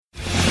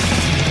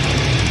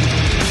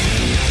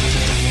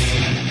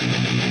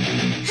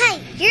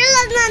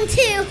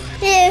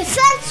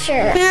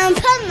Adventure in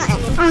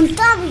Puntland on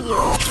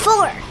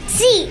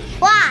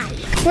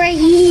W4CY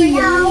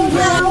Radio.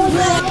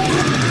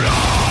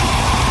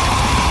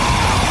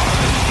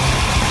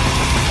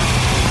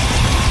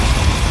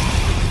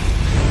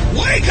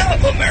 Wake up,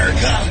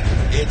 America!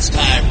 It's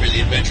time for the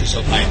Adventures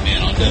of Hype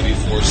Man on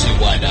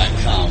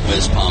W4CY.com,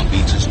 West Palm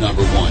Beach's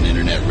 #1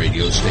 internet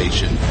radio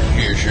station.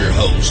 Here's your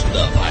host,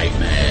 the Hype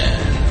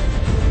Man.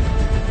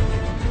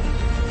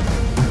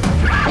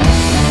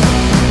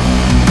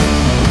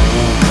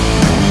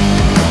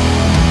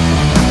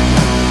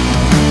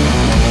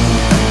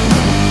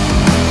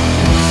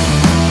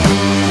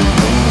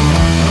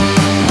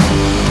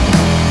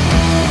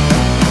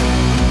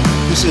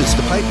 This is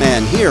the Pipe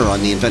Man here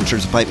on the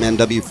Adventures of Pipe Man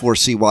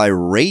W4CY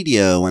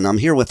Radio, and I'm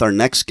here with our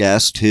next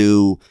guest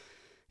who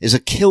is a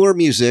killer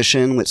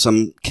musician with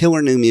some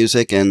killer new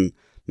music, and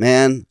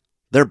man,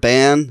 their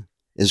band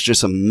is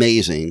just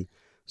amazing.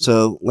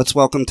 So let's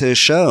welcome to the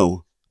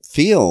show,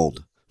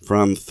 Field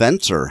from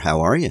Fencer.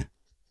 How are you?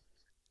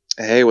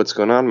 Hey, what's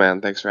going on,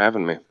 man? Thanks for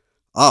having me.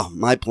 Oh,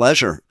 my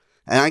pleasure.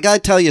 And I got to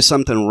tell you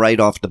something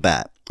right off the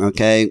bat.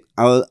 Okay,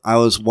 I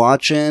was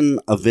watching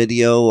a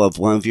video of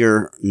one of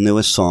your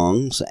newest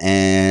songs,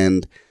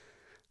 and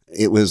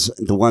it was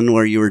the one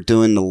where you were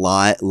doing the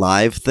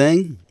live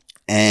thing,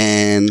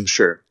 and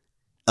Sure.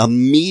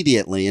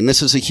 Immediately, and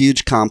this is a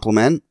huge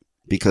compliment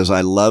because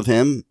I love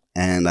him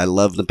and I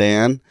love the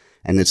band,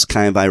 and it's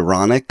kind of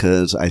ironic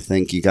because I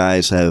think you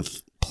guys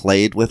have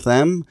played with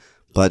them,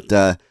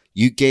 but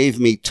you gave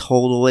me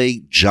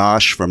totally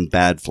Josh from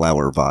Bad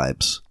Flower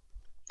vibes.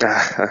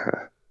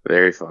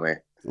 Very funny.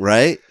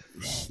 Right?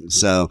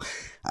 So,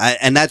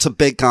 and that's a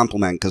big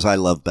compliment because I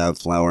love Bad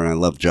Flower and I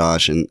love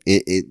Josh, and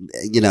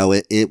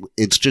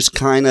it's just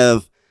kind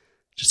of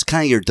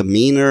your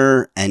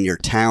demeanor and your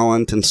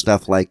talent and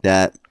stuff like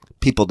that.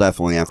 People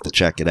definitely have to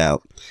check it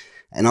out.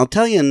 And I'll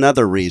tell you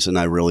another reason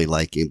I really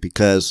like you,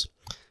 because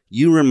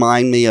you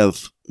remind me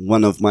of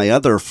one of my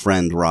other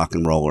friend rock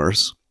and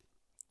rollers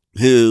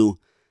who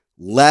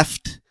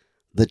left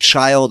the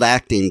child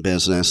acting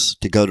business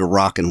to go to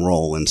rock and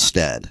roll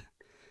instead.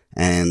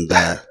 And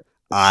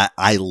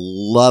I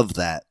love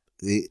that.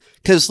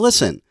 Because,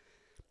 listen,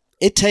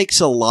 it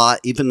takes a lot,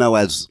 even though,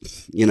 as,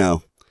 you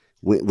know,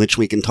 which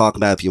we can talk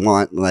about if you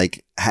want,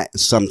 like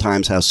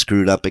sometimes how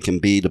screwed up it can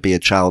be to be a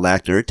child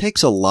actor. It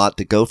takes a lot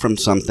to go from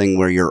something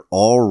where you're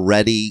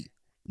already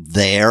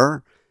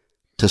there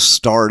to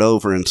start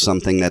over in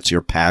something that's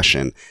your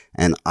passion.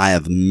 And I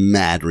have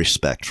mad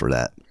respect for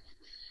that.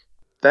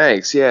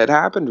 Thanks. Yeah, it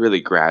happened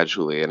really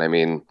gradually. And I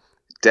mean,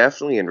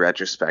 definitely in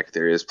retrospect,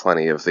 there is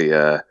plenty of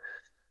the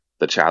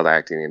child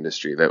acting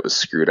industry that was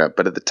screwed up.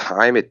 But at the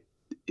time, it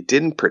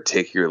didn't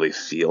particularly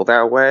feel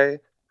that way.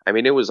 I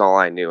mean, it was all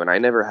I knew, and I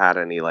never had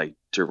any like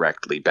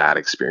directly bad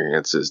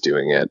experiences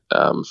doing it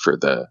for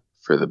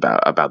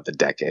about the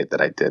decade that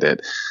I did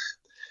it.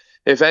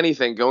 If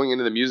anything, going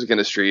into the music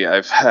industry,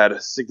 I've had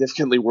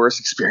significantly worse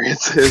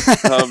experiences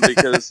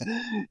because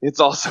it's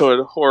also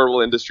a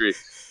horrible industry.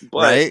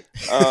 But, right?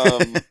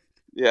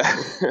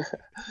 Yeah.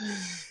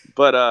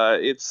 But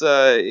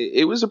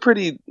it was a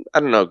pretty, I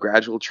don't know,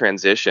 gradual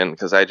transition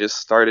because I just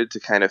started to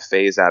kind of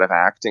phase out of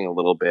acting a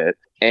little bit.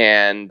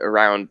 And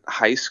around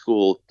high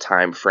school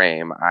time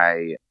frame,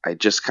 I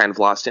just kind of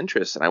lost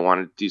interest and I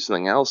wanted to do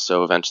something else.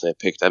 So eventually I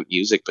picked up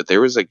music, but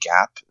there was a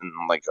gap in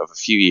like of a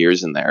few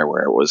years in there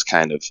where it was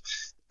kind of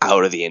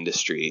out of the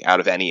industry, out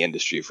of any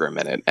industry for a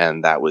minute.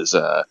 And that was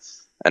a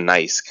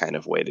nice kind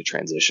of way to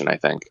transition, I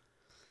think.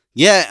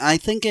 Yeah, I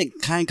think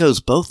it kind of goes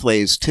both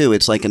ways, too.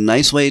 It's like a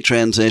nice way to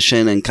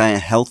transition and kind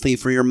of healthy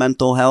for your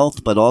mental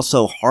health, but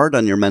also hard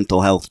on your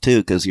mental health, too,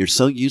 because you're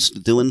so used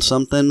to doing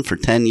something for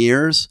 10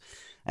 years,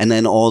 and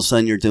then all of a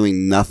sudden you're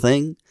doing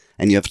nothing,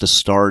 and you have to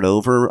start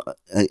over,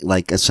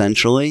 like,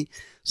 essentially.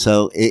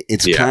 So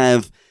it's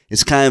kind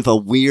of a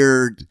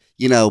weird,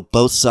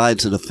 both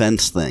sides of the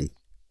fence thing.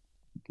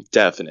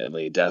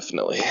 Definitely.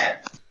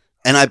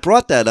 And I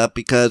brought that up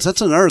because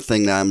that's another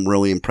thing that I'm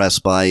really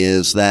impressed by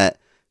is that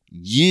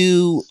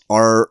you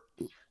are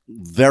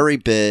very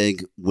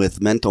big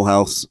with mental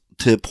health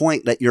to the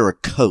point that you're a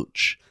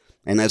coach.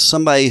 And as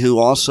somebody who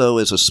also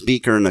is a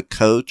speaker and a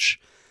coach,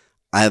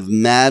 I have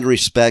mad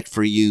respect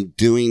for you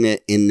doing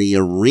it in the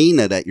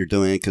arena that you're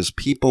doing it because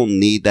people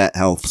need that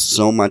help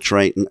so much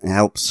right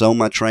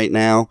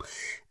now.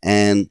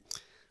 And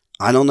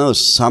I don't know,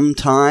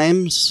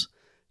 sometimes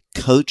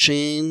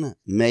coaching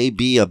may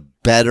be a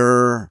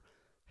better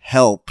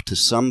help to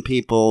some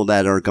people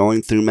that are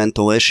going through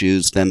mental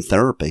issues than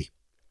therapy.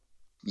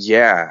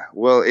 Yeah,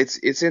 well,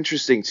 it's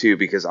interesting too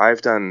because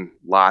I've done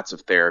lots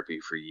of therapy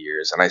for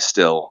years and I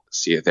still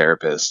see a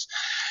therapist,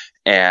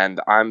 and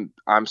I'm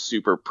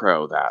super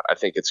pro that. I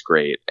think it's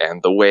great,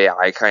 and the way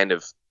I kind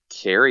of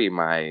carry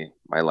my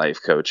life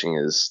coaching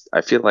is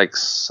I feel like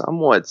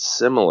somewhat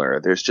similar.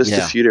 There's just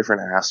a few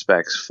different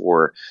aspects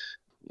for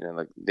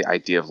like the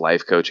idea of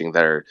life coaching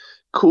that are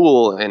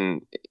cool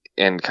and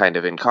kind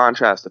of in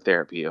contrast to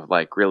therapy of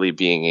like really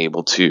being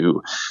able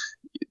to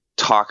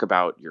talk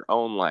about your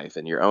own life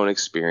and your own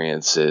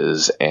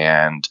experiences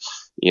and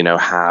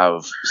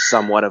have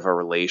somewhat of a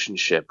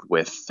relationship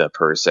with the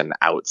person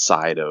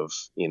outside of,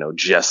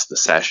 just the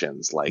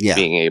sessions, like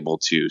being able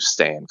to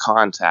stay in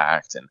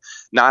contact and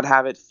not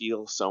have it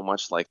feel so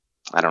much like,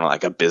 I don't know,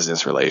 like a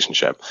business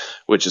relationship,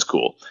 which is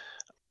cool.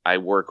 I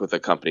work with a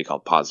company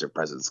called Positive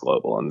Presence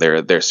Global, and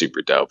they're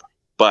super dope.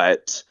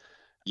 But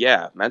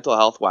yeah, mental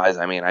health wise,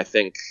 I mean, I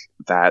think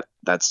that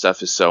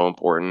stuff is so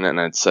important, and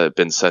it's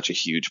been such a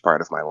huge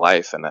part of my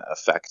life, and it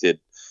affected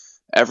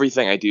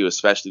everything I do,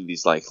 especially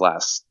these like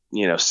last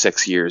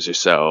 6 years or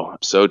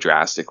so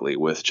drastically,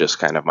 with just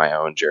kind of my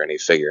own journey,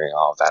 figuring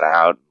all of that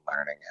out,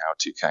 learning how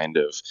to kind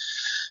of,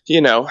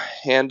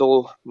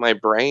 handle my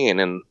brain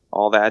and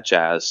all that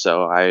jazz.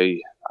 So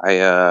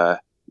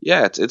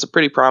it's a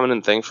pretty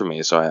prominent thing for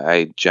me. So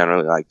I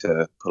generally like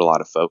to put a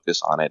lot of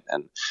focus on it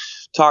and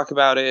talk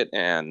about it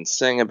and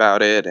sing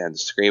about it and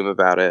scream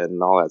about it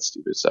and all that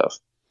stupid stuff.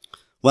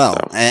 Well,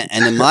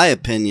 and in my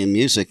opinion,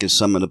 music is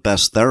some of the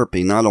best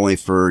therapy, not only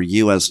for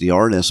you as the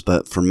artist,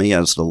 but for me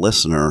as the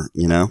listener,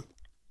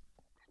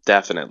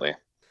 Definitely.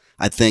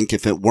 I think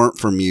if it weren't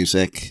for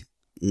music,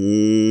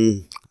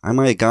 I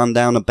might have gone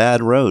down a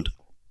bad road.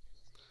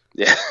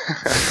 Yeah.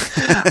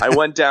 I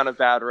went down a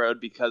bad road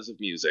because of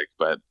music,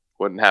 but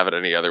wouldn't have it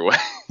any other way.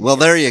 Well,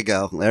 there you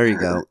go. There you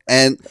go.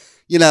 And,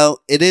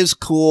 it is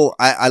cool.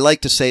 I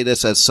like to say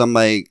this as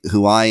somebody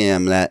who I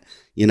am, that,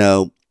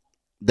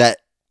 that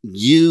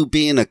you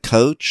being a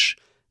coach,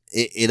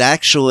 it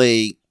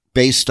actually,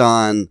 based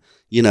on,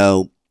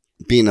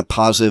 being a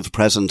positive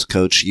presence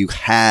coach, you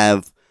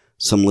have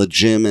some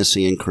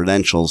legitimacy and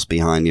credentials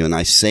behind you. And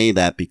I say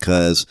that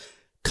because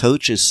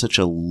coach is such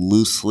a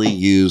loosely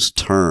used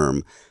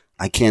term.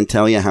 I can't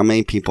tell you how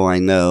many people I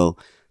know,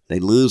 they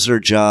lose their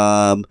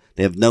job,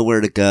 they have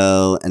nowhere to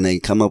go, and they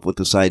come up with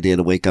this idea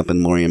to wake up in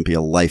the morning and be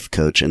a life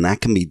coach. And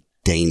that can be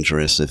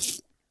dangerous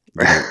if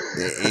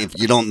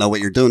you don't know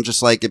what you're doing,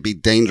 just like it'd be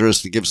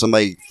dangerous to give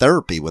somebody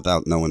therapy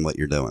without knowing what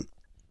you're doing.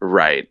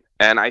 Right.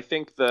 And I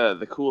think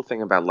the cool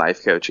thing about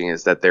life coaching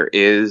is that there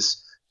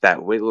is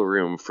that wiggle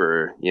room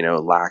for,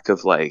 lack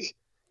of like,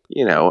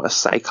 a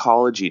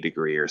psychology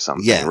degree or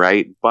something,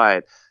 right?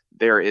 But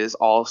there is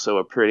also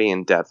a pretty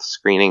in-depth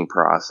screening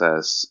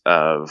process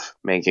of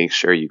making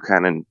sure you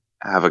kind of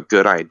have a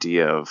good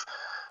idea of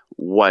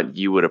what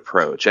you would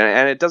approach.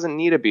 And it doesn't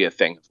need to be a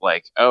thing of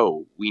like,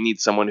 oh, we need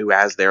someone who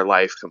has their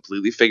life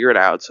completely figured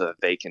out so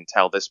that they can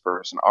tell this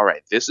person, all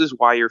right, this is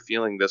why you're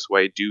feeling this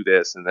way, do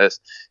this and this.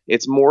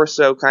 It's more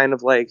so kind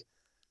of like,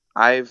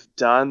 I've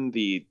done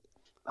the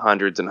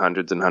hundreds and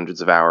hundreds and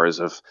hundreds of hours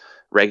of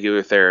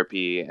regular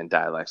therapy and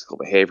dialectical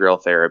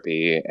behavioral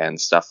therapy and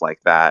stuff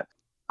like that.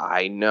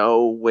 I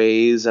know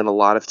ways and a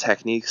lot of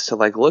techniques to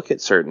like look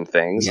at certain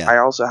things. Yeah. I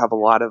also have a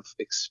lot of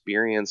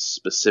experience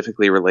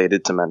specifically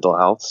related to mental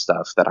health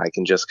stuff that I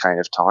can just kind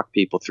of talk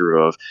people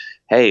through of,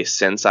 hey,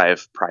 since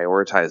I've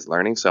prioritized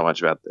learning so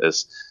much about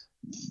this,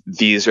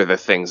 these are the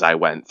things I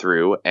went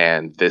through,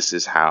 and this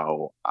is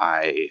how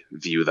I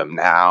view them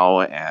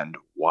now, and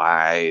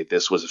why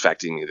this was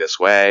affecting me this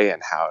way,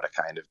 and how to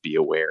kind of be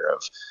aware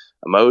of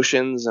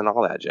emotions and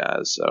all that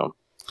jazz. So.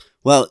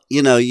 Well,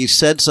 you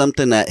said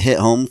something that hit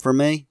home for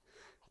me,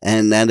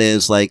 and that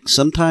is like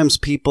sometimes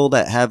people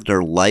that have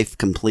their life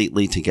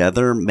completely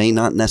together may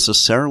not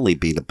necessarily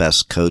be the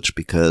best coach,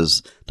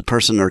 because the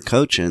person they're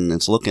coaching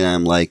is looking at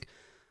them like,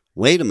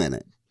 wait a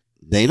minute,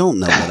 they don't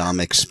know what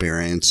I'm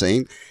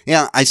experiencing.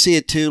 Yeah, I see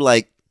it too,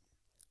 like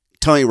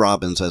Tony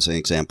Robbins as an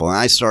example.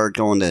 I started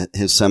going to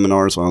his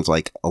seminars when I was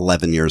like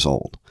 11 years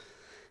old.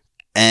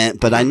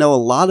 But I know a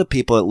lot of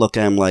people that look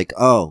at him like,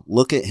 oh,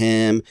 look at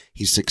him.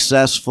 He's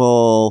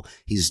successful.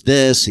 He's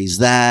this, he's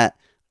that.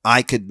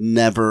 I could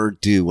never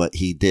do what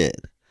he did.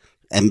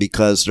 And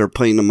because they're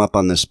putting him up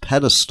on this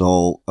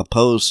pedestal,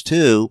 opposed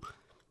to,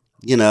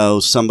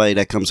 somebody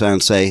that comes out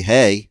and say,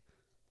 hey,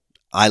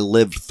 I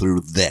lived through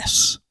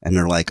this. And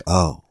they're like,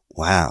 oh,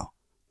 wow,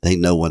 they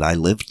know what I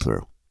lived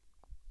through.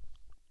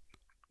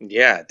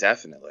 Yeah,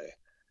 definitely.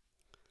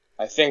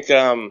 I think,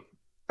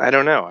 I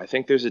don't know. I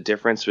think there's a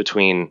difference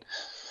between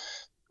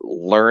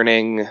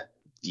learning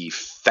the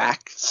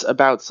facts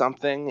about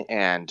something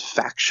and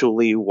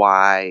factually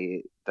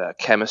why the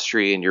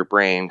chemistry in your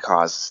brain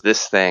causes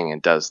this thing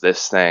and does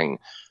this thing,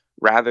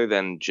 rather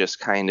than just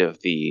kind of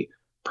the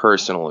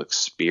personal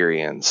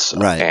experience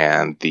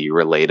and the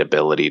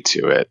relatability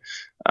to it.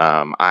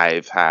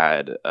 I've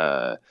had,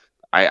 I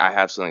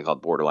have something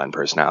called borderline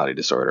personality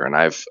disorder, and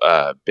I've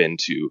been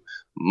to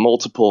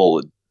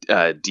multiple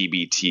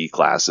DBT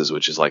classes,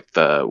 which is like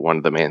one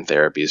of the main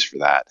therapies for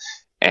that.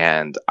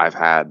 And I've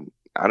had,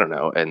 I don't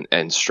know,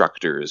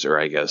 instructors, or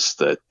I guess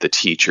the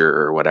teacher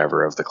or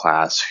whatever of the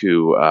class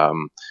who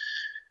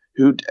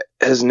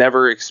has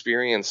never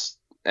experienced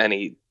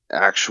any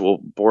actual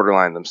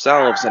borderline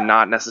themselves, and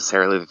not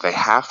necessarily that they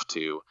have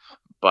to,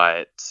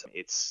 but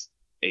it's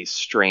a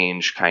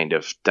strange kind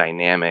of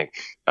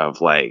dynamic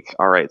of like,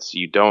 all right, so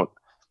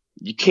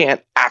you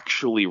can't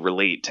actually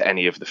relate to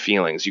any of the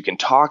feelings. You can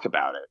talk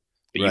about it,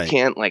 but you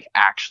can't like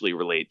actually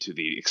relate to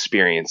the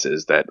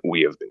experiences that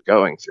we have been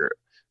going through.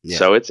 Yeah.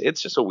 So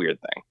it's just a weird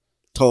thing.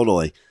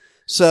 Totally.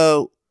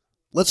 So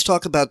let's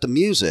talk about the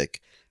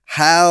music.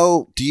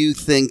 How do you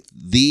think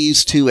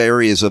these two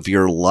areas of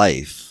your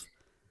life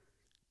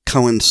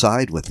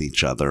coincide with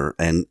each other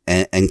and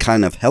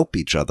kind of help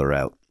each other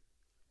out?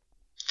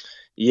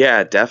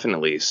 Yeah,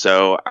 definitely.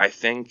 So I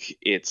think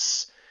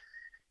it's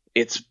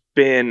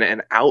been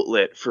an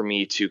outlet for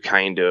me to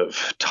kind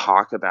of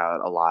talk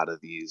about a lot of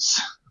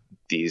these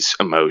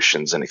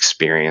emotions and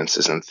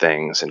experiences and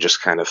things, and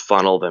just kind of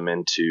funnel them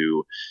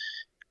into,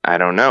 I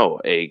don't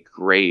know, a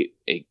great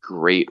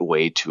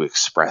way to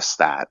express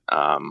that,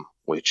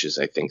 which is,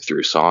 I think,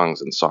 through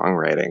songs and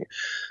songwriting.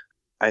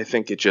 I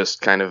think it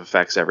just kind of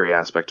affects every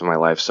aspect of my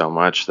life so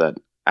much that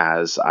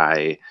as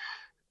I,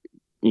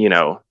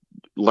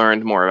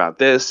 learned more about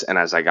this, and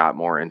as I got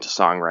more into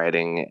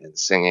songwriting and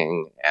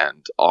singing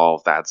and all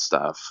of that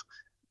stuff,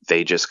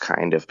 they just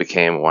kind of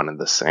became one and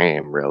the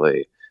same,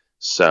 really.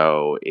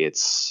 So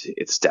it's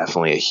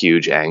definitely a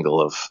huge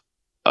angle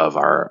of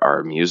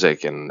our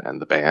music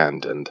and the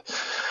band, and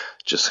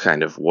just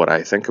kind of what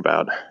I think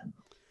about.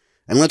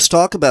 And let's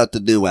talk about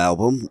the new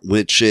album,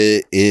 which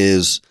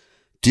is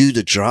due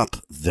to drop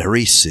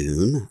very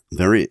soon.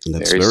 That's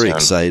very soon.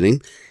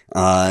 Exciting.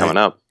 Coming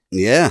up.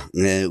 Yeah,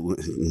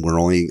 we're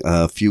only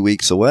a few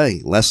weeks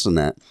away, less than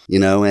that,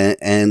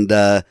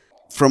 and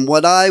from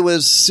what I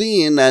was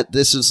seeing, that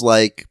this is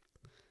like,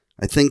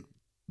 I think,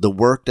 the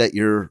work that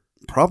you're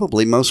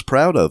probably most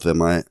proud of.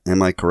 Am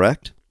I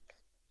correct?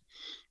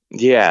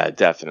 Yeah,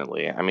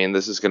 definitely. I mean,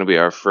 this is going to be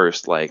our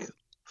first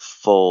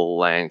full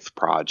length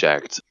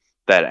project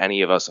that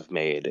any of us have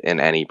made in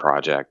any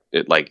project,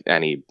 like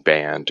any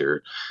band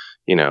or,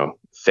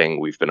 thing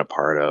we've been a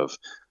part of.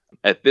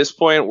 At this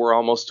point, we're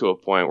almost to a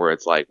point where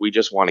it's like we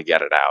just want to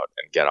get it out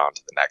and get on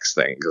to the next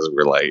thing, because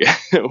we're like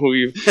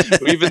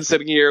we've been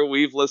sitting here,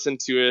 we've listened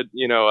to it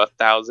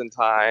 1,000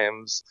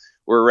 times.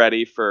 We're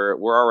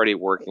already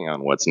working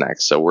on what's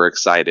next, so we're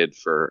excited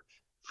for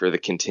the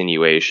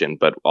continuation,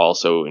 but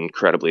also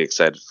incredibly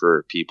excited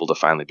for people to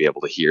finally be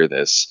able to hear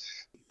this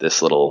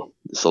little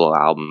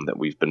album that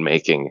we've been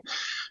making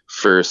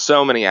for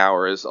so many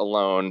hours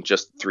alone,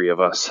 just three of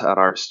us at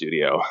our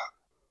studio.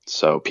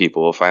 So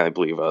people will finally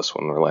believe us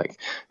when we're like,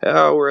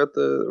 "Oh, we're at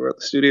the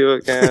studio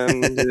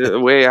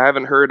again." Wait, I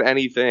haven't heard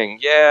anything.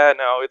 Yeah,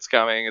 no, it's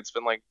coming. It's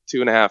been like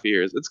 2.5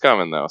 years. It's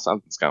coming though.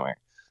 Something's coming.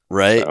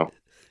 Right. So,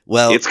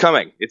 well, it's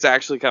coming. It's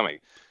actually coming.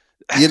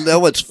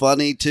 What's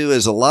funny too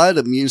is a lot of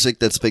the music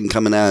that's been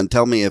coming out, and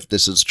tell me if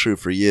this is true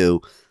for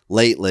you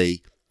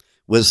lately,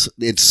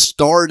 it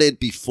started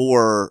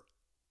before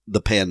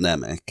the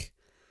pandemic,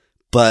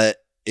 but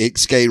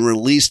it's getting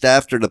released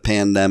after the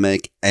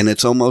pandemic, and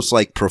it's almost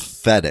like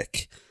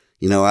prophetic.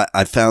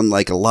 I found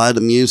like a lot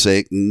of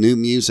new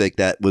music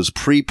that was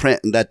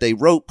that they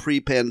wrote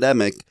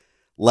pre-pandemic,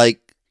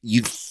 like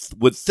you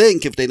would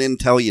think if they didn't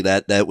tell you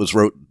that was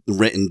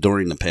written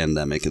during the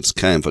pandemic. It's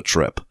kind of a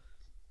trip.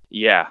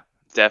 Yeah,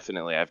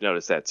 definitely. I've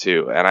noticed that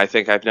too. And I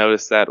think I've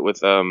noticed that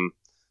with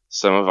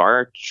some of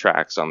our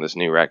tracks on this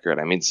new record.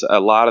 I mean, a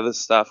lot of the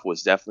stuff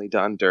was definitely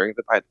done during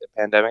the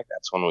pandemic.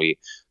 That's when we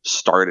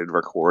started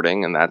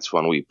recording, and that's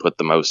when we put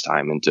the most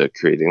time into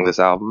creating this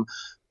album.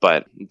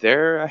 But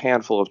there are a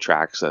handful of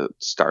tracks that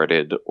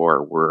started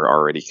or were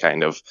already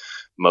kind of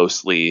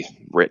mostly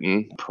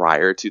written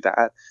prior to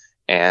that.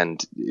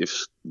 And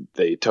if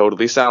they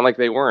totally sound like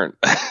they weren't.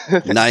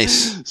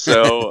 Nice.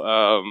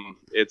 So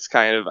it's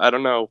kind of, I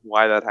don't know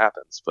why that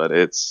happens, but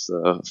it's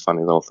a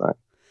funny little thing.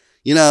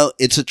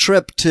 It's a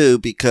trip too,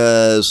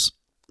 because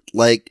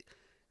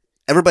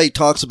everybody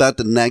talks about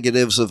the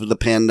negatives of the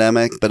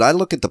pandemic, but I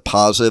look at the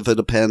positive of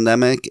the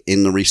pandemic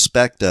in the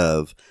respect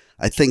of,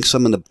 I think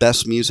some of the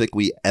best music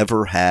we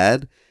ever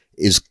had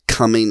is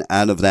coming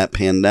out of that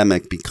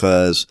pandemic,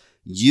 because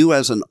you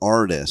as an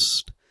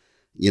artist,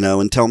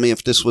 and tell me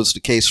if this was the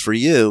case for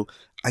you,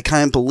 I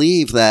kind of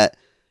believe that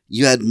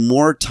you had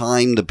more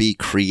time to be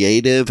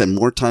creative and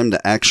more time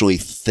to actually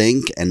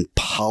think and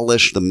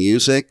polish the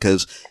music.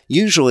 Because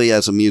usually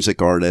as a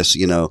music artist,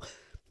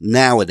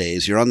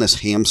 nowadays you're on this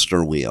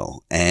hamster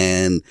wheel,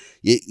 and,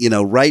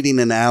 writing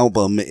an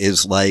album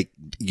is like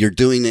you're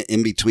doing it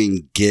in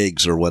between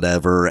gigs or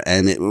whatever.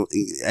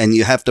 And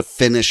you have to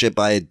finish it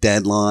by a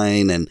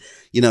deadline, and,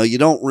 you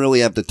don't really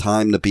have the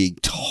time to be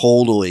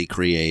totally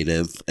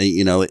creative.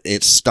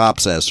 It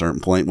stops at a certain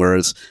point,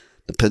 whereas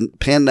the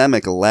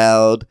pandemic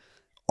allowed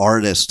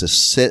artists to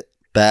sit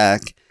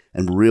back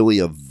and really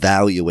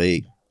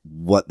evaluate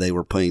what they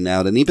were putting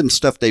out. And even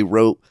stuff they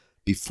wrote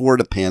before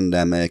the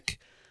pandemic,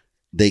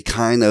 they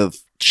kind of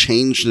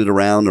changed it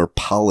around or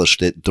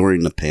polished it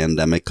during the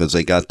pandemic, because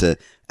they got to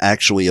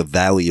actually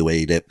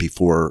evaluate it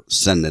before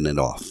sending it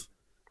off.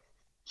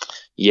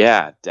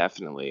 Yeah,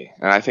 definitely.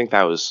 And I think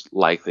that was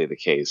likely the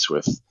case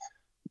with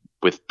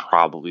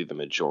probably the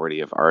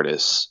majority of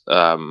artists.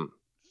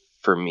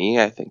 For me,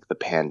 I think the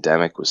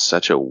pandemic was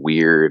such a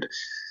weird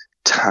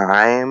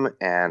time,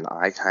 and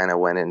I kind of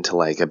went into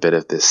a bit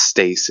of this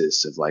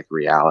stasis of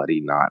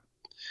reality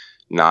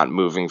not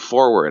moving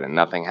forward and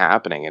nothing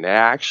happening. And it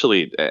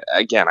actually,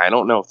 again, I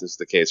don't know if this is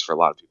the case for a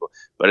lot of people,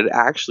 but it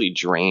actually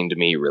drained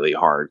me really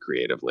hard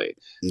creatively.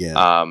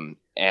 Yeah.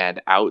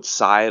 And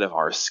outside of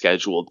our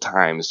scheduled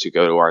times to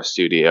go to our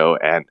studio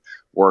and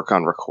work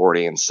on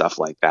recording and stuff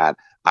like that,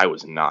 I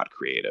was not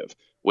creative,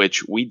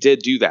 which we did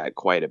do that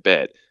quite a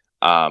bit.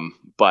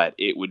 But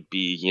it would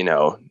be,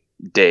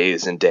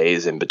 days and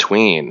days in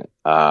between,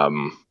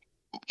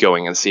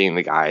 going and seeing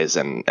the guys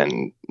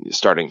and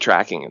starting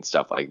tracking and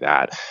stuff like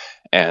that.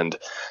 And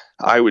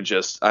I would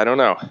just, I don't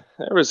know,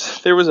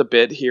 there was a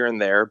bit here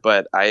and there,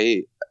 but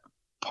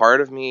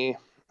part of me,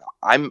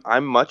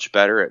 I'm much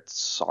better at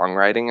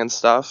songwriting and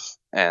stuff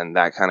and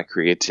that kind of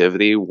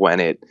creativity when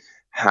it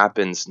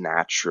happens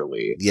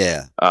naturally.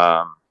 Yeah.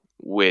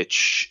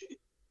 Which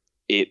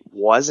it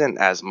wasn't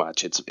as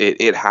much.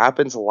 It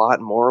happens a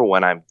lot more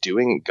when I'm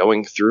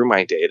going through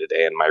my day to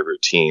day and my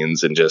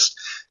routines and just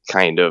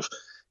kind of,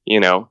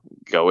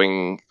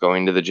 going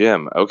to the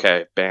gym.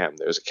 Okay, bam,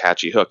 there's a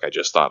catchy hook I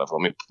just thought of.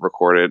 Let me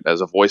record it as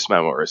a voice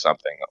memo or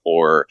something.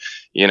 Or,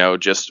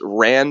 just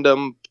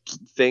random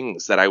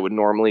things that I would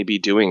normally be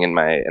doing in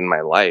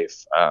my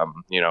life.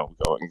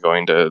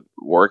 Going to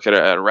work at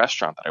a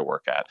restaurant that I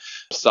work at.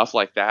 Stuff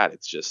like that.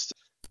 It's just,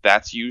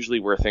 that's usually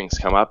where things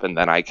come up, and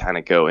then I kind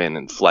of go in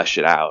and flesh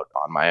it out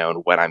on my own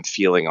when I'm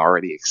feeling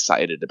already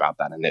excited about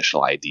that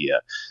initial idea.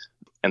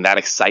 And that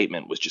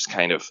excitement was just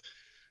kind of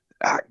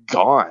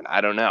gone.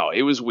 I don't know.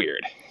 It was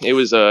weird. It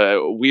was a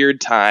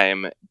weird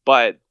time,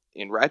 but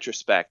in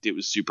retrospect, it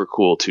was super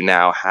cool to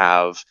now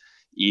have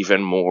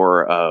even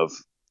more of,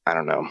 I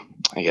don't know,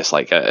 I guess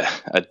like a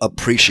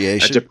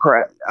appreciation,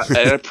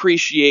 an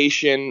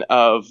appreciation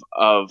of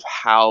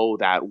how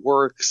that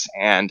works,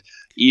 and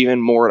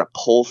even more to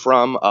pull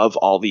from of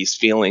all these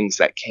feelings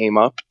that came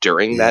up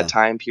during that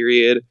time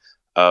period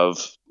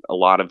of a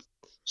lot of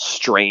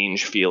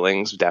strange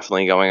feelings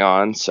definitely going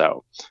on.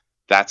 So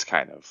that's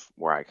kind of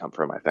where I come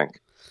from, I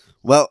think.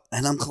 Well,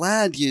 and I'm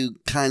glad you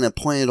kind of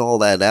pointed all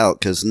that out,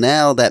 because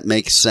now that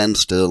makes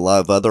sense to a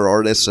lot of other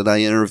artists that I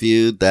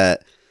interviewed,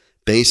 that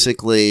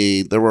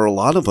basically there were a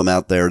lot of them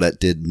out there that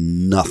did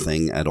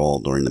nothing at all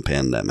during the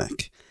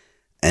pandemic.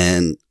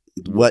 And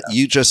what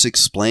you just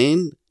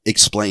explained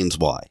explains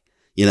why.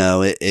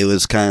 It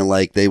was kind of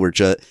like they were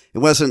just, it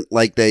wasn't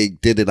like they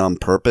did it on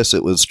purpose.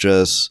 It was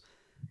just,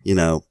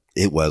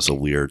 it was a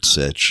weird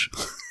sitch.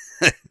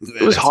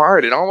 It was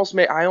hard. I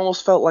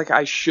almost felt like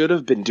I should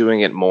have been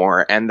doing it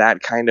more, and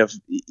that kind of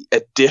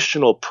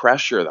additional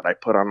pressure that I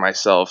put on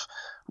myself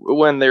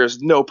when there's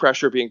no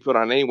pressure being put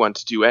on anyone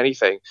to do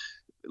anything,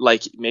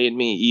 like, made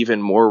me even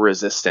more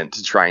resistant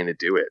to trying to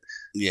do it.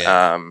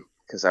 Yeah.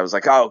 Because I was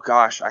like, oh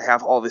gosh, I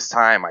have all this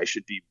time, I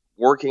should be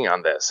working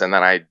on this, and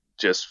then I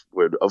just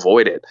would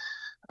avoid it.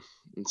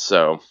 And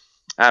so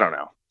I don't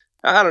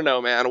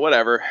know, man.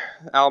 Whatever.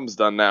 Album's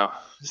done now.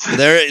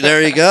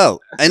 There you go.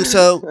 And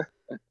so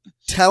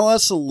tell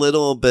us a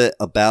little bit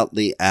about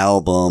the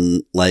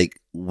album, like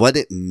what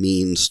it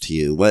means to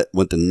you, what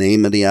the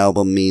name of the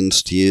album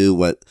means to you,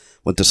 what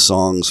the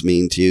songs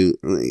mean to you.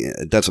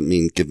 It doesn't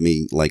mean give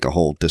me like a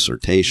whole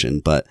dissertation,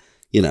 but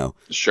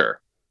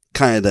sure,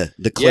 kind of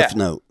the cliff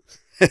note.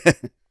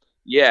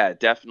 Yeah,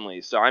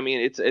 definitely. So I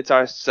mean, it's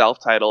our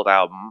self-titled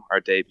album, our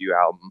debut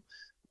album.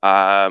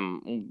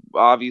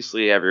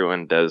 Obviously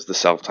everyone does the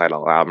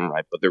self-titled album,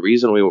 right? But the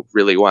reason we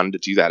really wanted to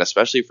do that,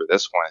 especially for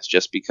this one, is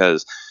just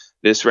because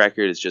this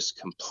record is just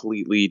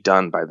completely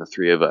done by the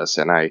three of us,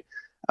 and I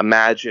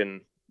imagine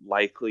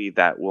likely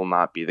that will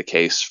not be the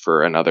case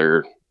for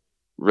another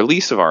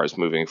release of ours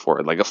moving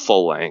forward, like a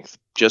full length,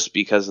 just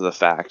because of the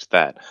fact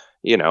that,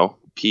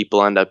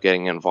 people end up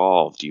getting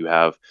involved. You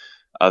have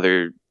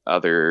other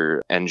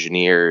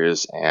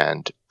engineers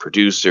and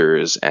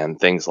producers and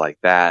things like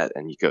that,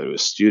 and you go to a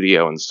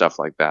studio and stuff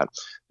like that.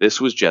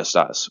 This was just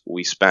us.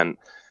 We spent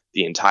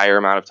the entire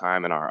amount of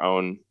time in our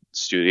own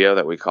studio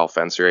that we call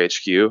Fencer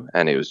HQ,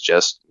 and it was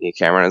just me,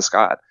 Cameron, and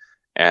Scott.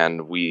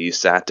 And we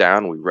sat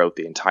down, we wrote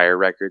the entire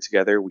record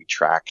together, we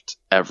tracked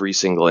every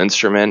single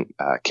instrument,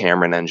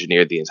 Cameron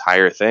engineered the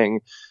entire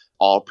thing,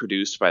 all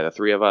produced by the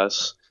three of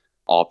us,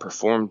 all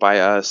performed by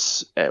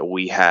us.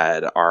 We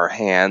had our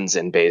hands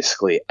in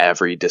basically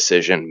every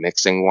decision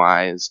mixing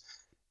wise,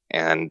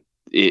 and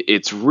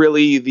it's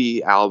really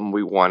the album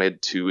we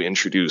wanted to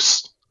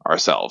introduce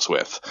ourselves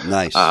with.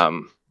 Nice.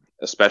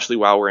 Especially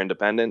while we're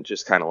independent,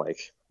 just kind of like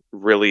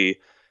really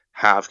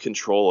have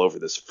control over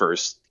this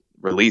first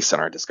release in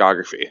our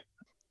discography.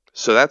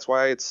 So that's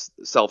why it's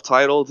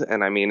self-titled,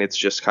 and I mean, it's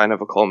just kind of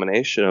a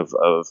culmination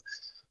of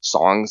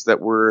songs that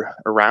were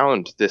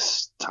around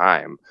this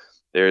time.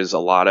 There's a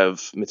lot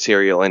of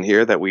material in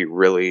here that we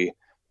really,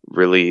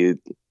 really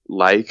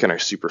like and are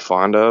super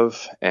fond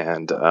of,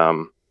 and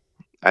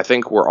I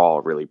think we're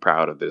all really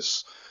proud of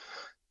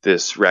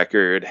this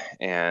record.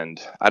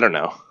 And I don't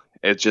know,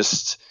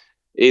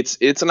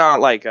 it's not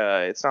like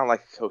a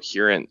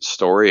coherent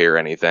story or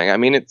anything. I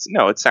mean,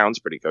 it sounds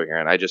pretty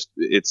coherent.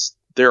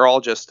 They're all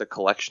just a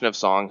collection of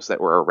songs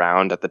that were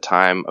around at the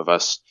time of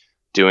us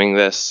doing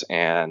this,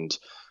 and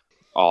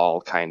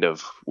all kind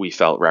of we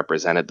felt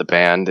represented the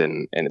band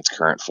in its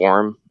current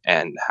form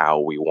and how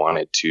we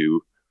wanted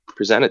to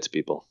present it to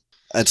people.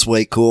 That's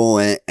way cool.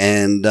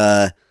 And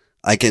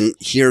I can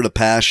hear the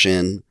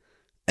passion.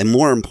 And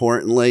more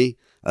importantly,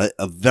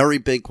 a very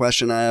big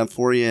question I have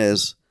for you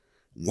is,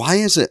 why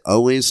is it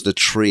always the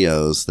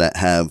trios that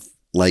have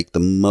like the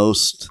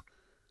most,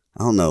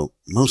 I don't know,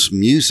 most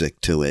music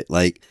to it?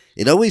 Like,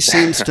 it always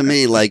seems to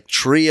me like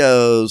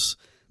trios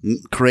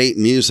create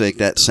music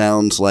that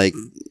sounds like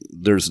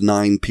there's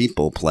 9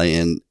 people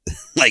playing,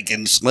 like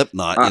in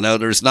Slipknot.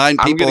 There's 9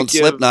 people in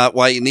Slipknot.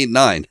 Why you need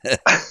 9?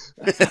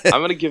 I'm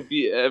going to give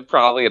you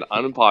probably an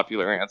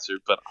unpopular answer,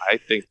 but I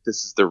think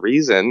this is the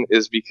reason,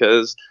 is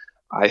because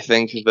I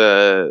think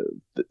a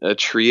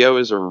trio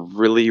is a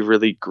really,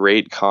 really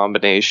great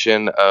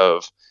combination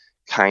of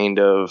kind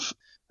of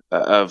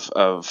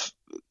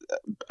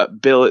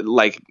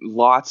like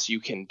lots you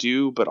can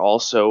do, but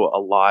also a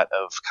lot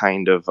of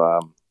kind of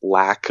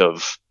lack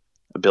of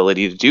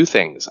ability to do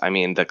things. I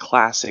mean, the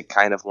classic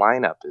kind of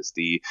lineup is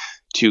the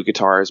 2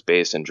 guitars,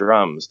 bass, and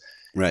drums.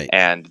 Right.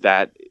 And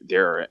that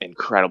there are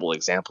incredible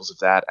examples of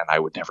that, and I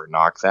would never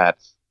knock that.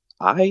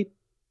 I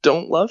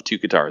don't love 2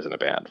 guitars in a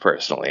band,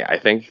 personally. I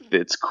think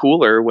it's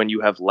cooler when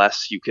you have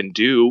less you can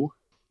do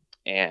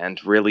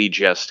and really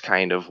just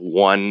kind of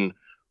one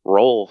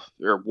role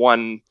or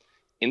one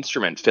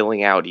instrument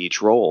filling out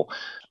each role.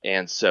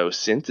 And so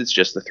since it's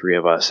just the 3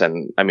 of us,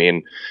 and I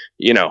mean,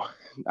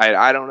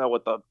 I don't know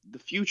what the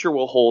future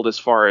will hold as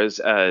far as,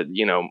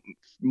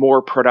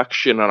 more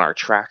production on our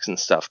tracks and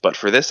stuff. But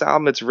for this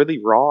album, it's really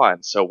raw.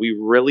 And so we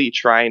really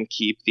try and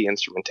keep the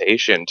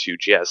instrumentation to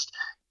just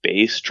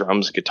bass,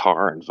 drums,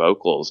 guitar, and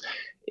vocals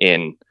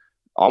in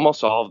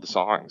almost all of the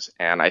songs.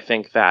 And I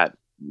think that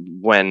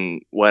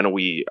when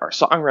we are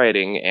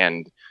songwriting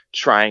and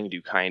trying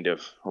to kind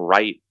of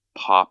write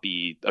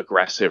poppy,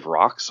 aggressive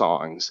rock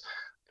songs,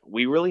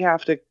 we really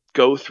have to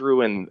go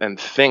through and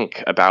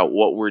think about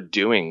what we're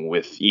doing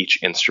with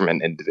each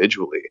instrument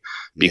individually,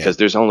 because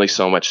there's only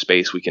so much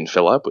space we can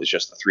fill up with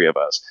just the 3 of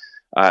us,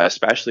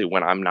 especially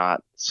when I'm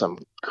not some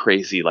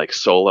crazy like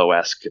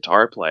solo-esque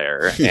guitar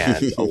player,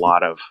 and a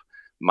lot of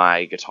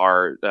my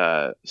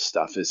guitar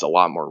stuff is a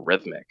lot more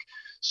rhythmic.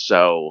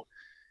 So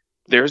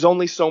there's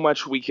only so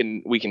much we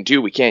can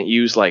do. We can't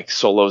use like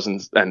solos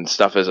and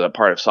stuff as a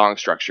part of song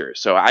structure.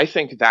 So I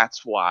think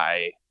that's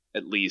why,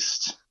 at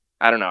least,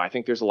 I don't know, I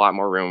think there's a lot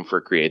more room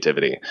for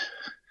creativity.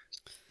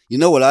 You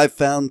know what I've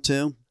found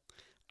too?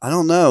 I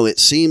don't know. It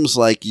seems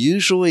like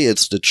usually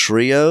it's the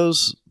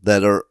trios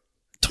that are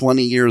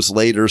 20 years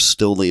later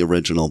still the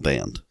original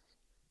band.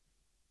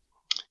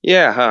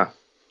 Yeah, huh?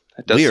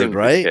 That does weird, seem to be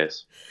right? the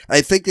case.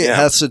 I think it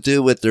has to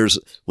do with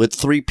with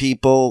 3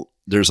 people,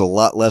 there's a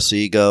lot less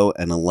ego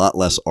and a lot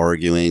less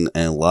arguing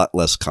and a lot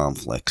less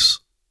conflicts.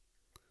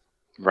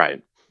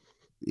 Right.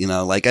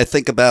 Like I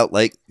think about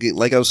like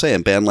I was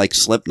saying, a band like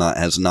Slipknot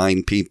has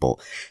 9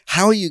 people.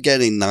 How are you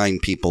getting 9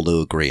 people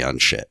to agree on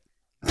shit?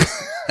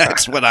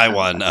 That's what I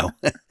want to know.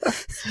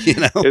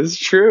 It's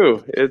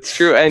true. It's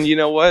true. And you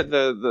know what?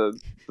 The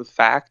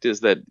fact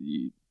is that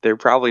they're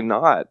probably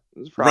not.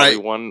 There's probably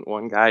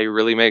one guy who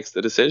really makes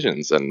the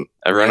decisions, and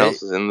everyone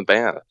else is in the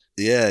band.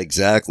 Yeah,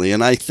 exactly.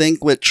 And I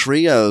think with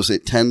trios,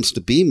 it tends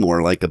to be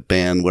more like a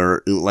band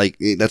where, like,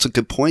 that's a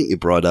good point you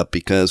brought up,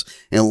 because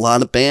in a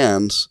lot of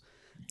bands,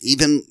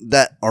 even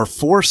that are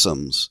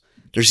foursomes,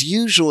 there's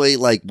usually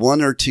like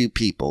 1 or 2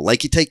 people.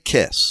 Like you take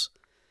Kiss.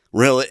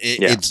 Really,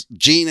 it's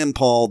Gene and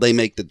Paul, they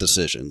make the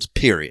decisions,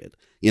 period.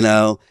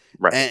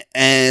 Right.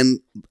 And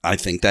I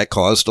think that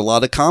caused a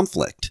lot of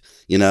conflict,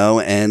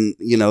 and,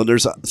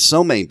 there's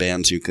so many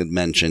bands you could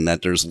mention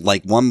that there's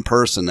like one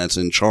person that's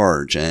in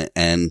charge, and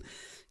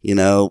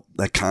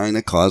that kind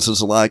of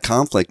causes a lot of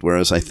conflict.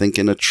 Whereas I think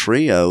in a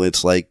trio,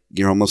 it's like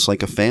you're almost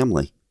like a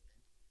family.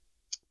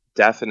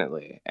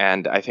 Definitely.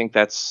 And I think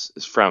that's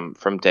from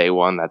day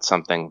one, that's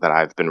something that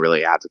I've been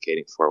really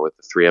advocating for with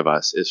the 3 of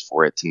us, is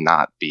for it to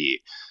not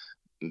be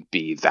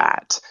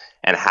that,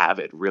 and have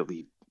it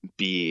really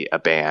be a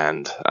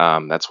band.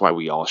 That's why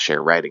we all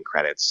share writing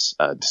credits,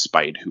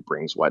 despite who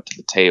brings what to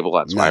the table.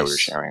 That's why we're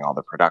sharing all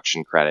the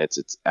production credits.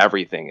 It's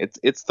everything.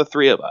 It's the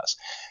 3 of us,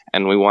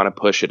 and we want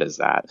to push it as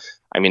that.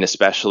 I mean,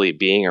 especially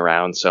being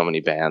around so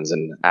many bands,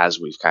 and as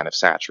we've kind of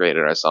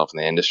saturated ourselves in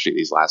the industry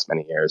these last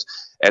many years,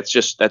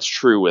 that's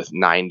true with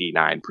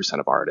 99%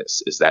 of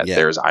artists, is that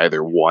there's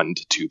either 1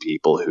 to 2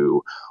 people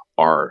who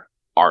are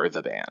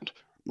the band,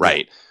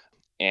 right? Yeah.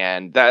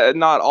 And that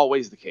not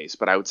always the case,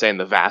 but I would say in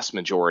the vast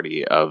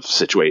majority of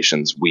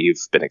situations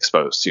we've been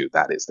exposed to,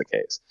 that is the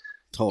case.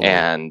 Totally.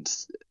 And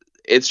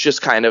it's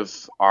just kind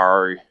of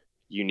our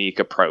unique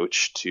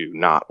approach to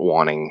not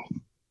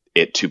wanting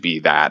it to be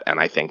that. And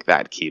I think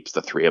that keeps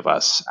the 3 of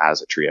us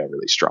as a trio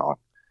really strong.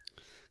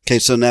 Okay,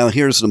 so now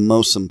here's the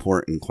most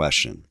important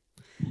question.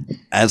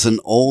 As an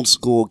old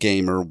school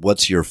gamer,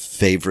 what's your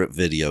favorite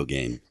video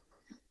game?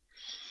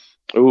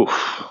 Ooh.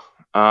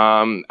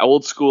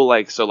 Old school,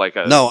 I'm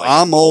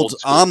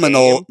an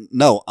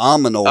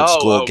old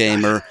school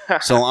gamer.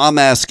 So I'm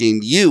asking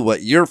you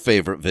what your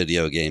favorite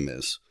video game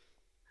is.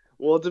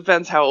 Well, it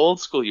depends how old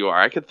school you are.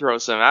 I could throw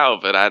some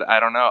out, but I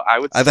don't know.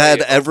 I've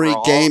had every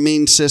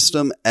gaming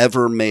system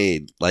ever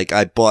made. Like,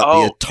 I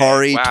bought the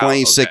Atari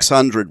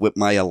 2600 with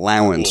my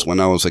allowance when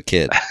I was a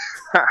kid.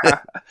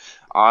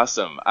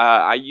 Awesome.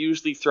 I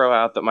usually throw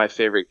out that my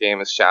favorite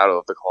game is Shadow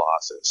of the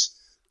Colossus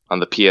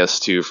on the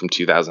PS2 from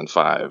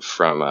 2005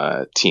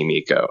 from Team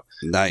Eco.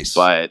 Nice.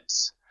 But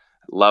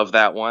love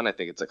that one. I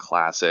think it's a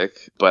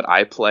classic. But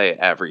I play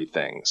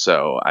everything.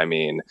 So, I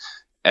mean,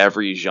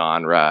 every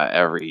genre,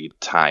 every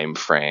time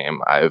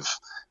frame.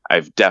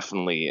 I've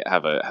definitely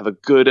have a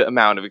good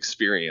amount of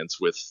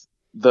experience with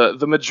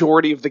the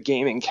majority of the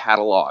gaming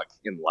catalog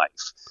in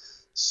life.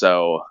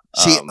 So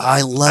see,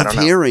 I love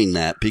hearing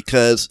that,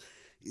 because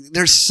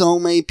there's so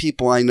many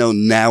people I know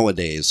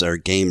nowadays that are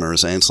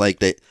gamers, and it's like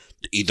they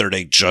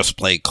just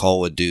play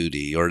Call of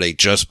Duty, or they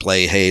just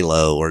play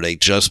Halo, or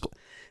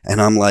and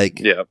I'm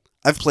like, yeah.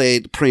 I've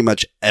played pretty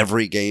much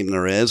every game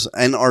there is.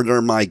 And are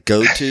there my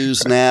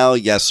go-tos now?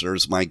 Yes,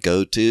 there's my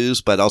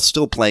go-tos, but I'll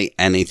still play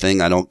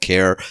anything. I don't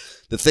care.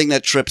 The thing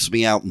that trips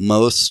me out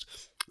most,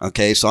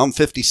 okay, so I'm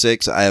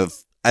 56. I have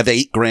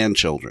 8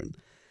 grandchildren,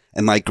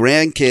 and my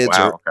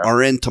grandkids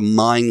are into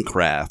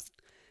Minecraft.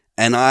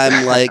 And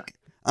I'm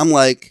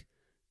like,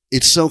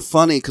 it's so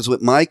funny, because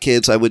with my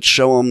kids, I would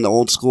show them the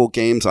old school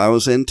games I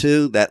was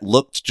into that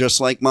looked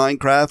just like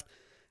Minecraft,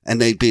 and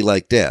they'd be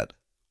like, Dad,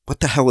 what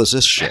the hell is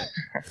this shit?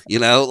 You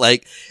know,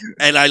 like,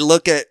 and I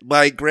look at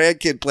my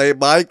grandkid playing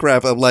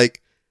Minecraft, I'm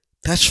like,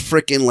 that's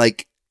freaking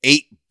like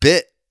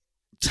 8-bit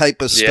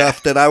type of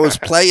stuff that I was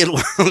playing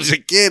when I was a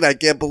kid. I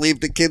can't believe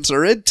the kids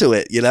are into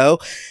it, you know?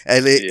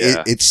 And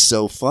it's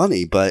so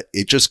funny, but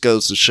it just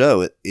goes to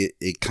show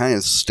it kind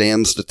of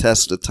stands the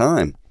test of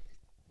time.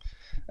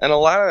 And a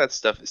lot of that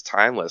stuff is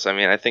timeless. I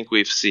mean, I think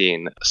we've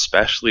seen,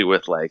 especially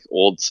with like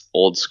old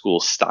school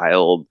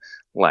styled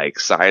like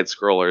side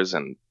scrollers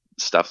and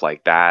stuff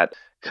like that,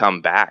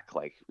 come back,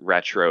 like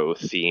retro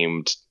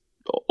themed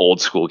old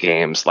school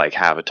games like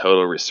have a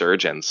total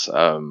resurgence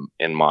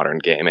in modern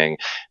gaming.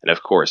 And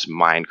of course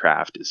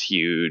Minecraft is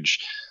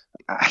huge,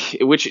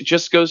 which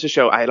just goes to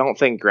show I don't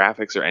think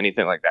graphics or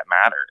anything like that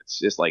matter. It's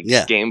just like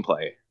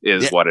gameplay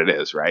is what it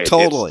is, right?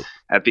 Totally.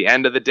 At the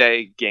end of the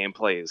day,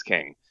 gameplay is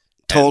king.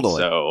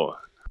 Totally. And so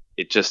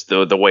it just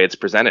the way it's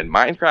presented,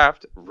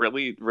 Minecraft,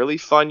 really, really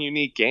fun,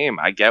 unique game.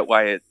 I get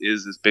why it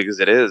is as big as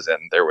it is, and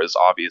there was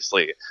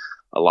obviously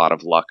a lot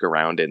of luck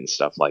around it and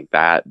stuff like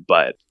that.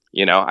 But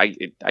you know, I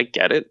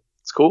get it.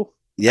 It's cool.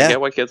 Yeah, I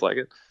get why kids like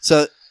it.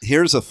 So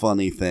here's a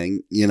funny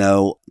thing. You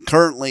know,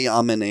 currently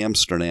I'm in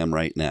Amsterdam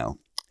right now,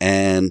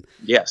 and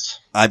yes,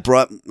 I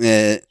brought.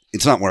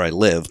 It's not where I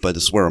live, but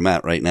it's where I'm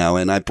at right now,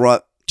 and I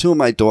brought 2 of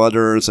my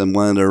daughters and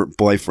one of their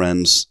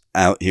boyfriends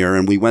out here,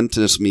 and we went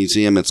to this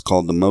museum. It's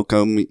called the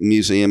MoCo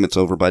Museum. It's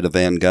over by the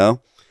Van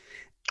Gogh,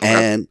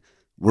 and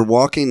we're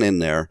walking in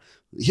there.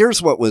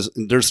 There's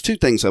 2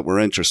 things that were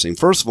interesting.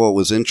 First of all, it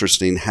was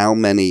interesting how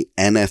many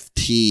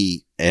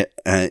NFT,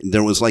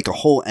 there was like a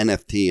whole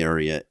NFT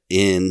area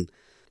in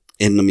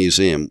the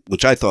museum,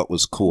 which I thought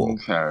was cool.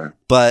 Okay.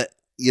 But,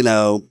 you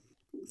know,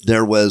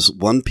 there was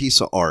one piece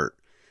of art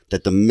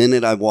that the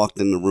minute I walked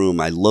in the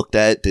room, I looked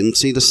at it, didn't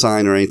see the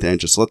sign or anything. I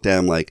just looked at it,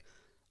 I'm like,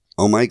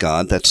 oh my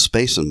God, that's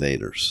Space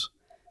Invaders.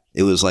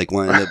 It was like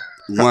one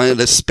of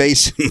the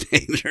Space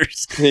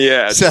Invaders.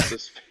 Yeah.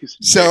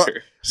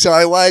 So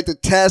I wanted to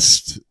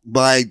test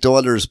my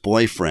daughter's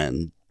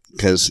boyfriend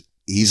because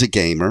he's a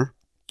gamer.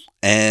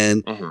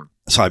 And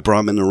so I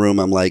brought him in the room.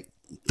 I'm like,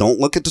 don't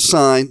look at the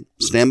sign.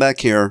 Stand back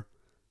here.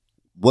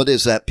 What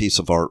is that piece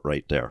of art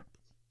right there?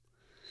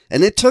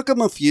 And it took him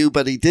a few,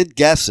 but he did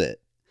guess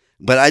it.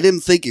 But I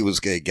didn't think he was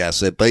going to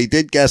guess it, but he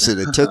did guess it.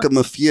 It took him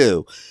a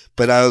few.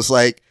 But I was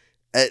like,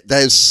 that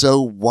is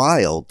so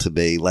wild to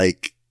me.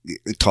 Like,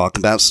 talk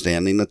about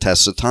standing the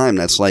test of time.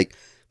 That's like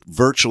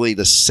virtually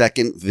the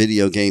second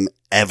video game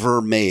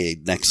ever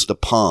made next to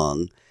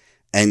Pong.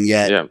 And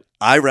yet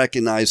I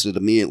recognized it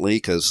immediately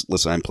because,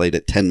 listen, I played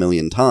it 10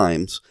 million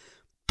times.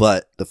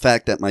 But the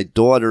fact that my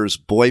daughter's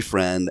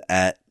boyfriend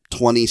at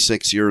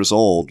 26 years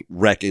old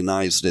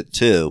recognized it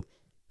too,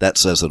 that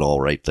says it all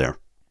right there.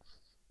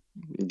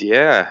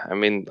 Yeah, I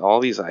mean,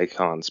 all these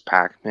icons,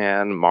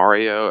 Pac-Man,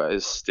 Mario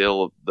is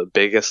still the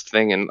biggest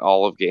thing in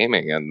all of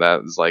gaming. And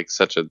that was like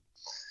such a,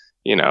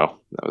 you know,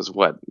 that was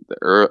what, the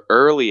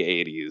early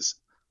 80s.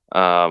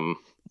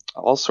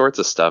 All sorts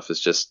of stuff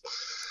is just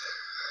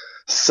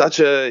such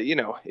a, you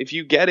know, if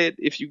you get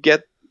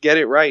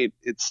it right,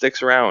 it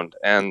sticks around.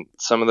 And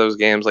some of those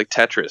games like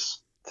Tetris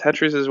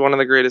is one of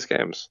the greatest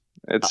games.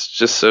 It's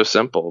just so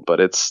simple, but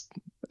it's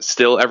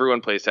still,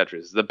 everyone plays Tetris.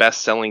 It's the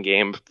best selling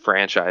game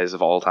franchise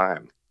of all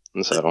time.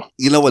 And so,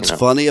 you know what's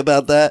funny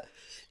about that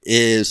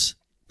is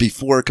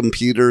before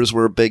computers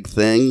were a big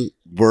thing,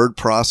 word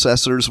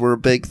processors were a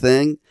big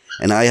thing.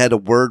 And I had a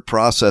word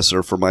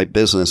processor for my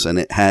business and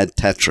it had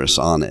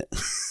Tetris on it.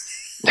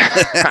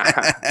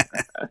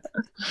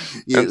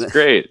 That's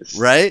great.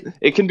 Right?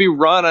 It can be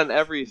run on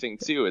everything,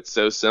 too. It's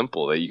so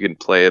simple that you can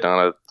play it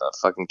on a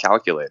fucking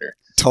calculator.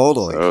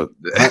 Totally.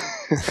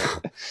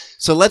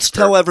 So let's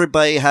tell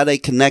everybody how they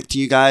connect to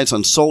you guys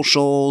on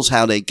socials,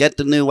 how they get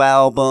the new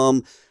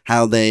album,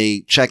 how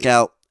they check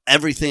out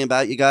everything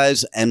about you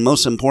guys, and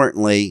most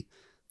importantly,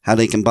 how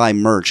they can buy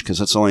merch, because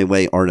that's the only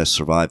way artists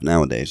survive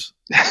nowadays.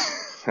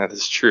 That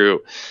is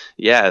true.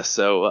 Yeah,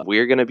 so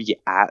we're going to be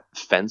at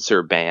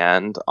Fencer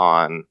Band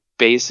on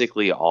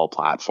basically all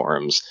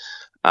platforms.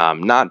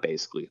 Not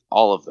basically,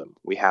 all of them.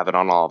 We have it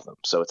on all of them.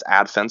 So it's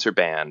at Fencer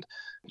Band.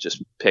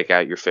 Just pick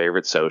out your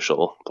favorite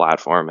social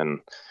platform and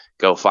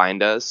go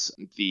find us.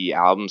 The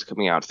album's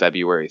coming out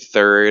February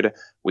 3rd.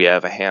 We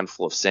have a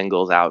handful of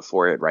singles out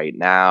for it right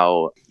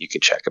now. You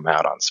can check them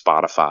out on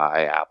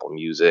Spotify, Apple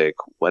Music,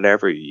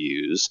 whatever you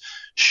use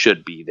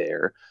should be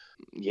there.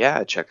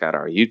 Yeah, check out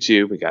our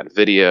YouTube. We got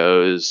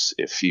videos.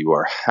 If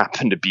you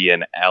happen to be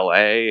in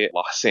LA,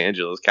 Los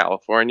Angeles,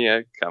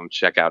 California, come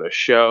check out a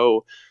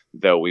show.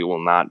 Though we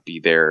will not be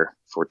there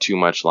for too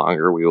much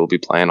longer. We will be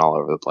playing all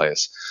over the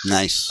place.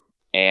 Nice.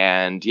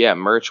 And yeah,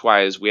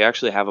 merch-wise, we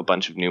actually have a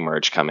bunch of new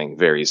merch coming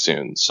very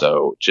soon.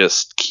 So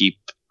just keep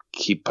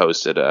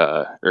posted,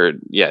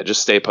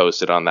 just stay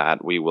posted on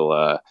that. We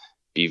will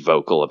be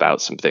vocal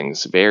about some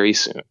things very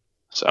soon.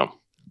 So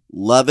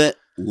love it.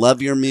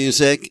 Love your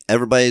music.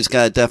 Everybody's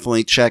got to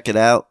definitely check it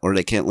out, or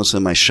they can't listen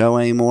to my show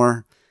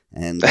anymore.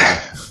 And,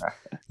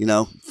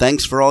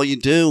 thanks for all you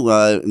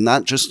do.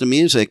 Not just the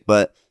music,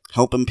 but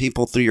helping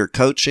people through your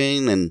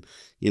coaching. And,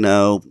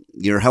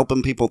 you're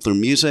helping people through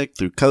music,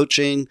 through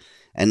coaching.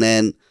 And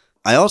then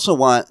I also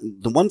want,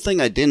 the one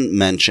thing I didn't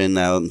mention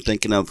that I'm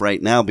thinking of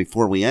right now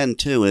before we end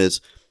too,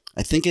 is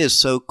I think it is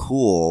so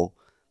cool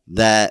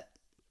that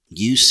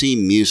you see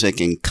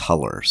music in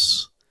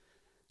colors.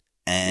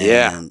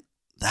 And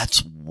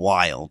that's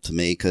wild to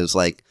me, because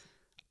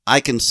I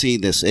can see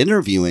this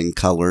interview in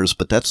colors,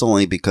 but that's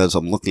only because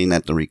I'm looking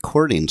at the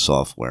recording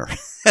software.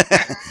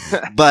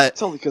 But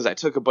it's only because I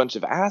took a bunch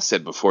of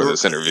acid before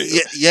this interview.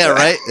 Yeah,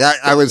 right.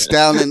 I was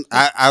down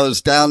I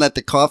was down at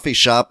the coffee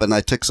shop and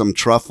I took some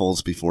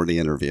truffles before the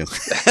interview.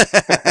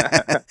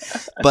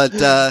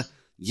 But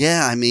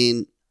I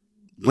mean,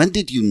 when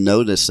did you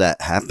notice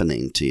that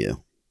happening to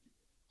you?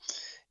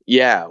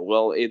 Yeah,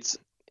 well,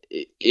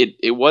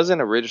 it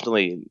wasn't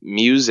originally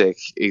music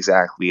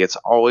exactly. It's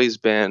always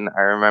been,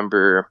 I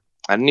remember,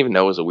 I didn't even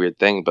know it was a weird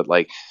thing, but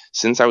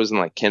since I was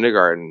in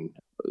kindergarten,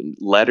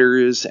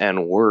 letters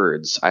and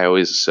words I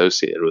always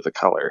associated with a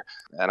color.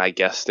 And I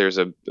guess there's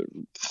a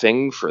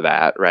thing for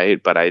that,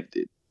 right? But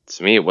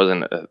to me, it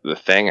wasn't the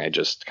thing. I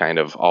just kind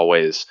of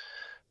always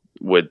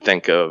would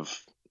think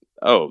of,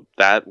 oh,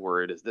 that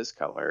word is this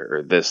color,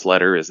 or this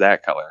letter is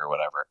that color, or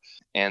whatever.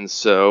 And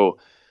so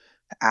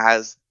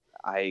as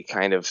I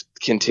kind of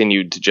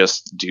continued to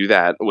just do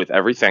that with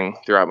everything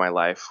throughout my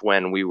life.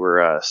 When we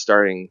were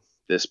starting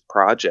this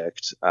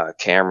project,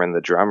 Cameron,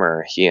 the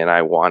drummer, he and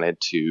I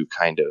wanted to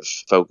kind of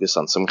focus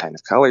on some kind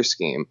of color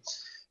scheme,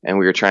 and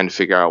we were trying to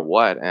figure out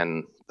what.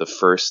 And the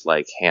first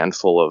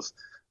handful of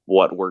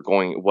what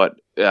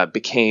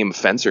became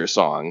Fencer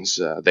songs,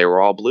 they were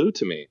all blue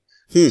to me.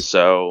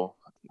 So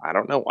I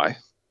don't know why.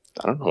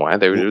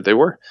 They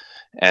were.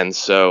 And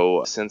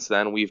so since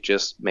then, we've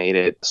just made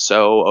it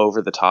so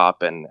over the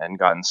top and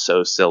gotten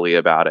so silly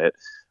about it,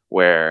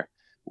 where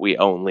we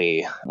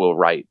only will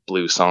write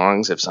blue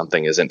songs. If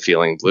something isn't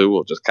feeling blue,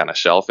 we'll just kind of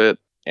shelf it.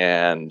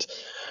 And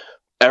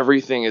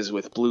everything is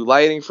with blue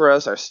lighting for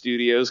us. Our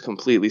studio is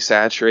completely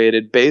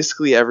saturated.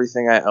 Basically,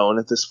 everything I own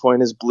at this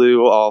point is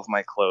blue. All of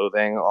my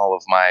clothing, all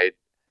of my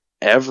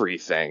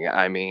everything.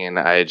 I mean,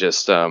 I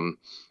just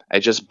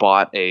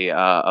bought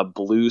a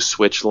blue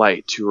switch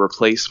light to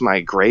replace my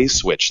gray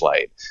switch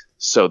light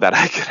so that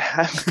I could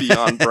have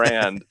Beyond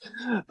brand.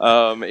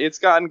 It's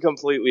gotten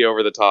completely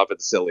over the top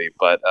and silly,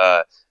 but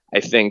I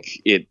think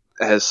it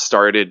has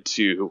started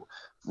to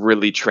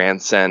really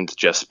transcend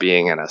just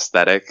being an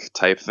aesthetic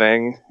type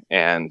thing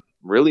and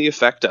really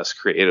affect us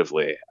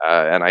creatively.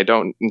 And I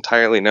don't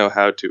entirely know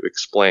how to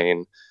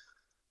explain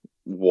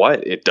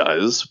what it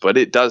does, but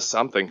it does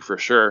something for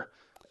sure.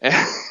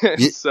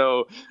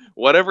 So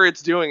whatever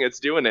it's doing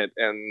it,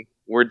 and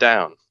we're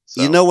down.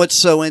 So. You know what's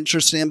so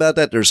interesting about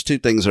that? There's two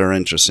things that are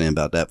interesting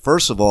about that.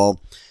 First of all,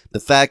 the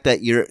fact that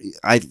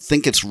I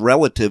think it's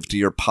relative to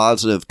your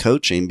positive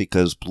coaching,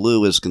 because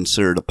blue is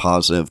considered a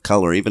positive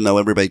color, even though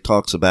everybody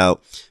talks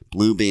about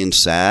blue being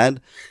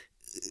sad.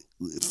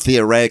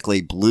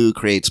 Theoretically, blue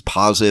creates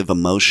positive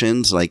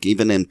emotions. Like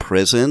even in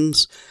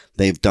prisons,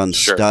 they've done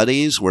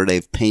studies where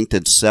they've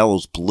painted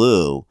cells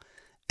blue,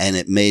 and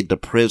it made the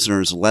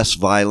prisoners less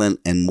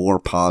violent and more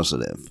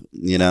positive,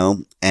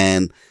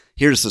 And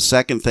here's the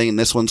second thing, and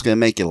this one's going to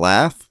make you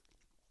laugh.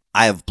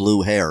 I have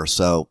blue hair,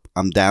 so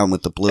I'm down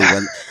with the blue.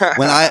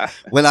 When I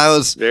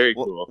was very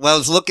cool. When I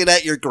was looking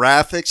at your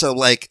graphics, I'm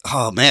like,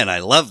 oh man, I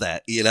love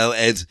that.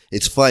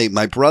 It's funny.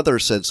 My brother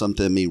said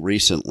something to me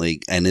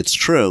recently, and it's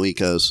true. He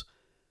goes,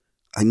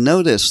 I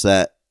noticed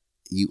that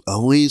you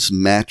always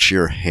match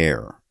your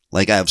hair.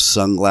 Like I have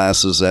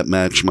sunglasses that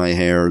match my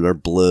hair. They're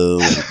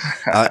blue.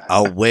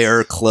 I'll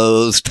wear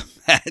clothes to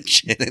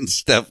match it and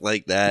stuff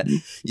like that,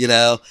 you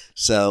know?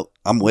 So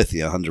I'm with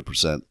you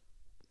 100%.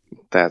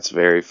 That's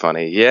very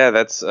funny. Yeah,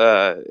 that's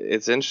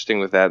it's interesting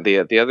with that.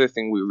 The other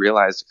thing we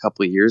realized a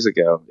couple of years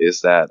ago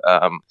is that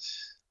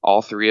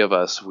all three of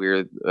us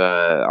we're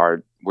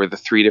the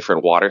three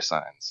different water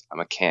signs. I'm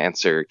a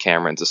Cancer,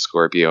 Cameron's a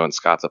Scorpio, and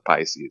Scott's a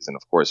Pisces. And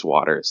of course,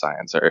 water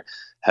signs are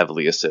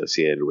heavily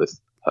associated with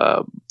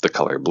the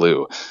color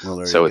blue.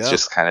 Well, so it's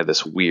just kind of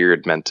this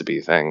weird meant to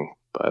be thing.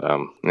 But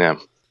yeah,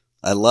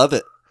 I love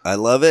it. I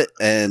love it,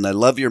 and I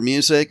love your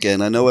music,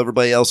 and I know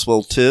everybody else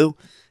will too.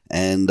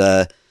 And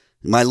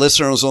my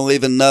listeners will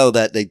even know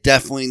that they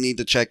definitely need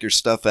to check your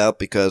stuff out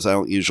because I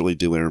don't usually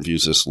do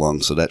interviews this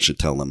long, so that should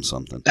tell them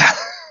something.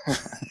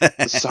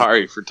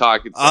 Sorry for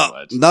talking so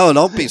much. No,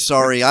 don't be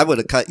sorry. I would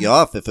have cut you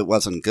off if it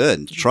wasn't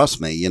good. Trust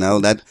me, you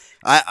know that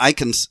I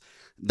can.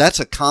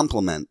 That's a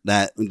compliment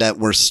that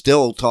we're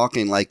still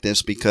talking like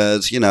this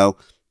because you know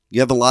you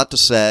have a lot to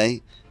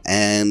say,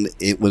 and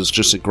it was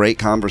just a great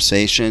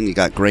conversation. You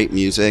got great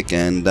music,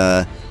 and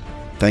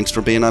thanks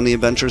for being on the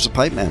Adventures of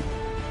Pipe Man.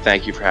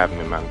 Thank you for having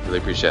me, man. Really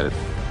appreciate it.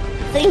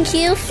 Thank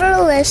you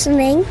for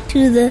listening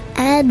to the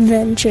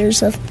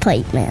Adventures of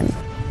Pipe Man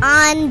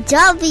on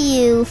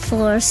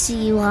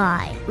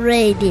W4CY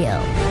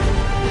Radio.